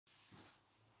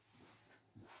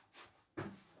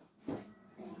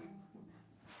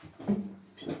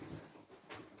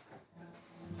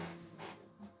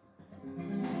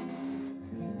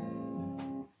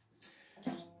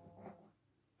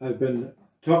I've been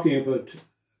talking about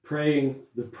praying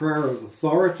the prayer of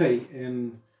authority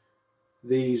in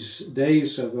these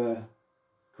days of a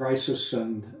crisis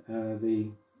and the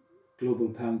global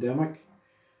pandemic.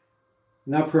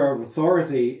 And that prayer of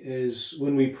authority is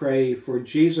when we pray for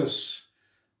Jesus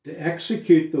to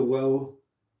execute the will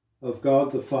of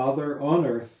God the Father on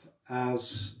earth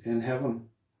as in heaven.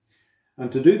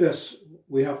 And to do this,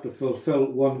 we have to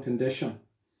fulfill one condition.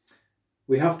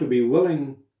 We have to be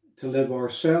willing to live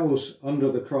ourselves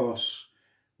under the cross,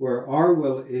 where our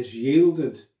will is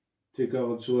yielded to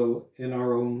God's will in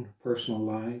our own personal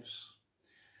lives.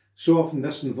 So often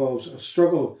this involves a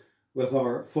struggle with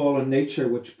our fallen nature,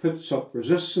 which puts up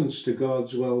resistance to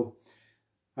God's will,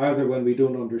 either when we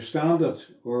don't understand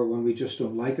it or when we just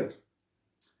don't like it.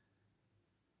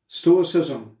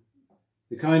 Stoicism,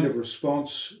 the kind of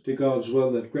response to God's will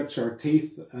that grits our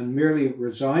teeth and merely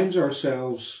resigns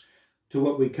ourselves to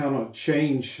what we cannot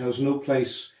change, has no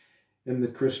place in the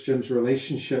Christian's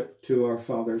relationship to our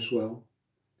Father's will.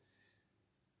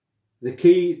 The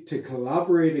key to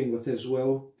collaborating with his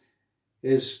will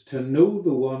is to know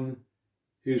the one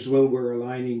whose will we're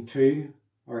aligning to,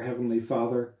 our Heavenly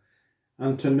Father,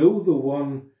 and to know the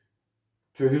one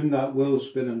to whom that will's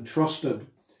been entrusted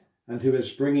and who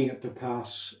is bringing it to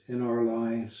pass in our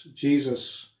lives,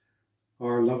 Jesus,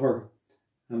 our lover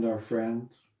and our friend.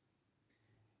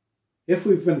 If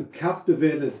we've been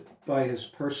captivated by his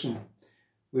person,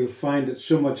 we'll find it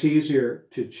so much easier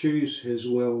to choose his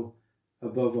will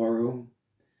above our own,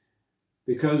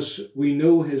 because we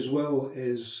know his will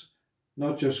is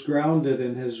not just grounded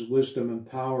in his wisdom and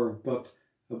power, but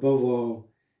above all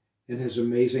in his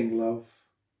amazing love.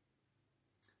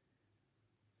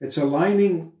 It's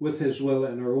aligning with his will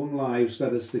in our own lives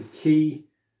that is the key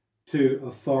to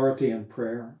authority and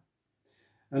prayer.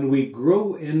 And we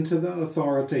grow into that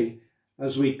authority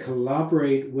as we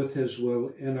collaborate with his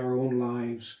will in our own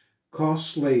lives,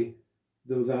 costly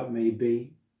though that may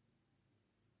be.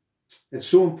 It's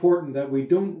so important that we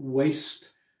don't waste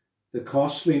the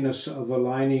costliness of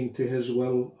aligning to his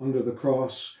will under the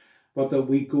cross, but that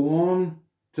we go on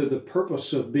to the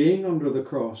purpose of being under the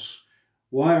cross,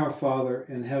 why our Father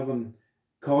in heaven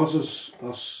causes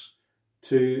us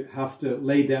to have to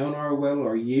lay down our will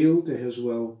or yield to his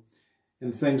will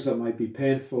in things that might be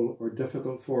painful or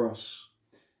difficult for us.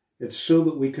 It's so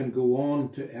that we can go on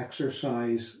to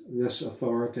exercise this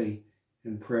authority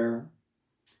in prayer.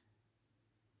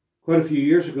 Quite a few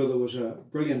years ago, there was a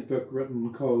brilliant book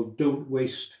written called Don't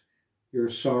Waste Your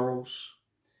Sorrows.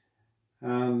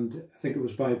 And I think it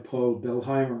was by Paul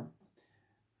Bilheimer.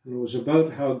 And it was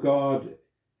about how God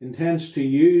intends to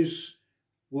use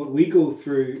what we go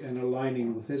through in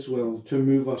aligning with his will to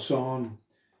move us on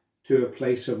to a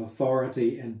place of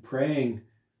authority in praying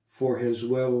for his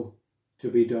will to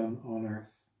be done on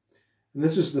earth. And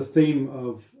this is the theme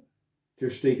of Ter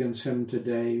Stegen's hymn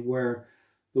today, where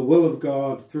the will of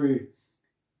God, through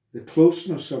the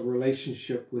closeness of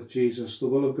relationship with Jesus, the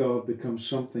will of God becomes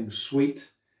something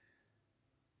sweet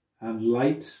and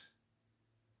light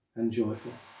and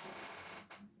joyful.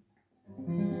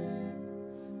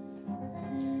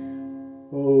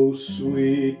 O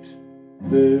sweet,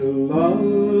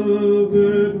 beloved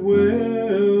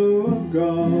will of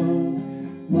God,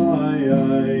 my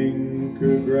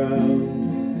anchor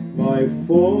ground, my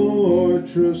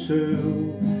fortress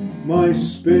hill, my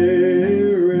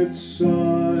spirit's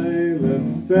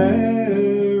silent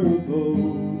fair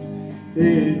abode,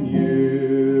 in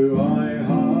you I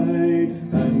hide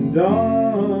and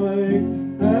I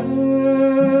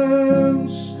am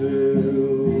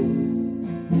still.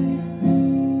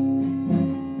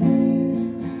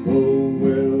 O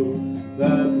will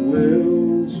that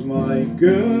wills my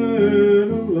good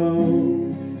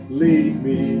alone, lead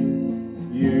me,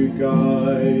 you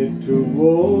guide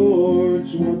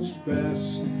towards what's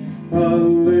best. A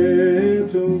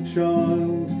little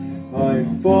child I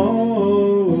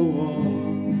follow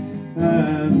on,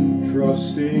 and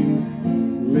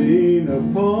trusting lean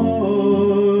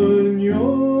upon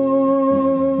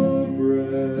your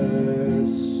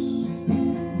breast.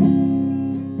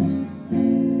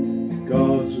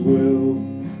 God's will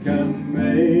can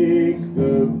make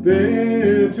the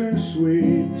bitter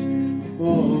sweet.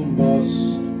 All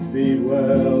must be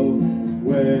well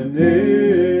when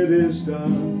it is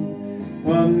done,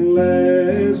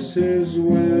 unless his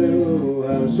will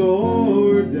has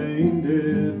ordained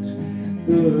it.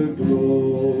 The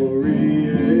glory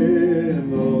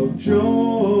in all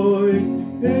joy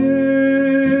is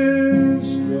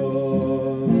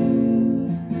gone.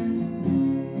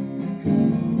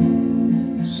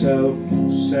 Self,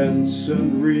 sense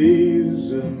and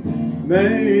reason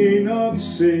may not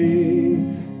see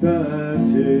that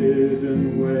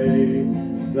hidden way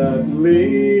that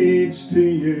leads to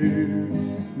you,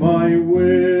 my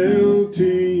will to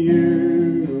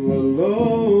you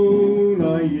alone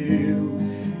I yield,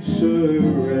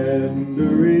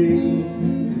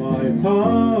 surrendering my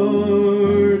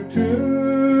power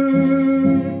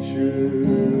to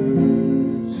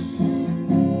choose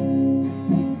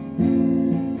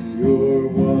your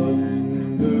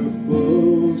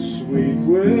wonderful sweet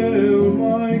will.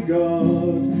 My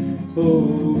God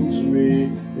holds me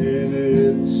in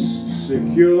its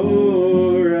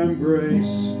secure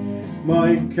embrace,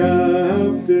 my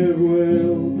captive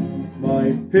will,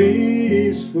 my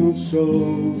peaceful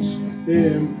soul's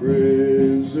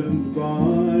imprisoned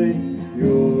by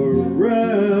your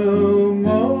realm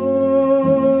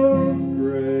of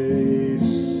grace.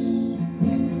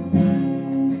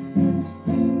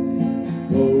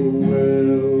 O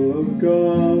will of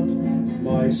God,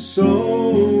 my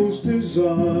soul's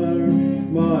desire,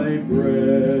 my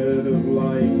bread of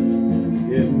life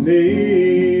in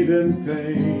need and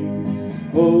pain.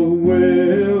 O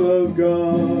will of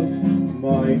God,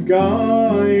 my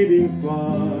guiding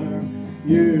fire,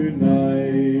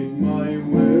 unite my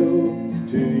will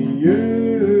to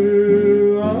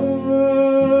you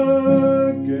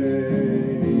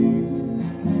again.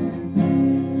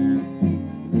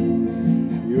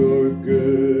 Your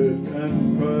good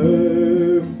and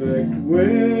perfect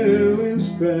will is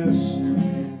best.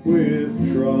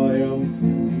 With triumph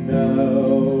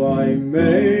now I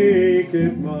make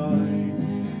it mine,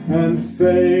 and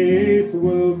faith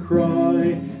will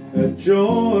cry a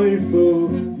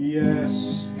joyful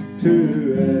yes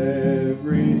to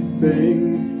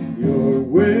everything your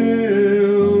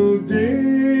will designs.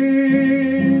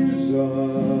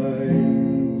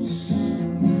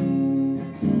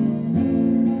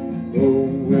 Oh,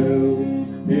 will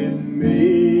in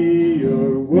me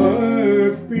your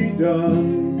work be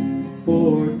done,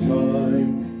 for time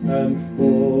and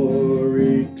for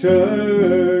eternity.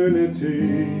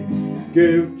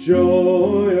 Give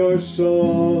joy or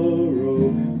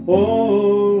sorrow,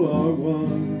 all are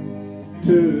one,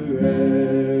 to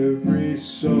every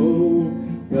soul